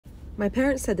My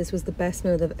parents said this was the best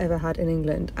meal they've ever had in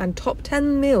England and top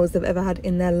 10 meals they've ever had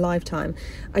in their lifetime.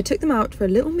 I took them out for a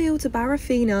little meal to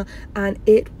Barrafina and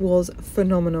it was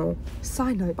phenomenal.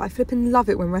 Side note, but I flipping love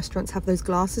it when restaurants have those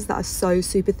glasses that are so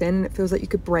super thin and it feels like you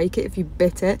could break it if you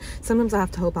bit it. Sometimes I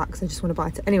have to hold back because I just want to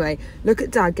bite it. Anyway, look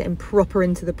at Dad getting proper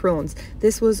into the prawns.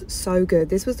 This was so good.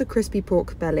 This was the crispy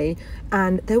pork belly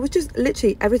and there was just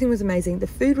literally everything was amazing. The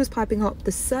food was piping hot.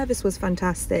 The service was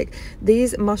fantastic.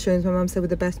 These mushrooms, my mum said, were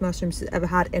the best mushrooms she's ever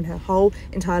had in her whole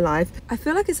entire life. I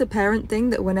feel like it's a parent thing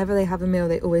that whenever they have a meal,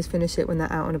 they always finish it when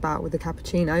they're out and about with the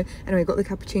cappuccino. Anyway, got the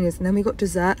cappuccinos and then we got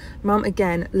dessert. Mum,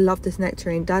 again, loved this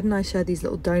nectarine. Dad and I shared these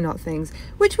little donut things,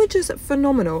 which were just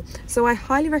phenomenal. So I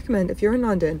highly recommend if you're in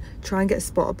London, try and get a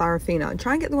spot at Barrafina and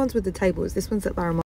try and get the ones with the tables. This one's at Barrafina.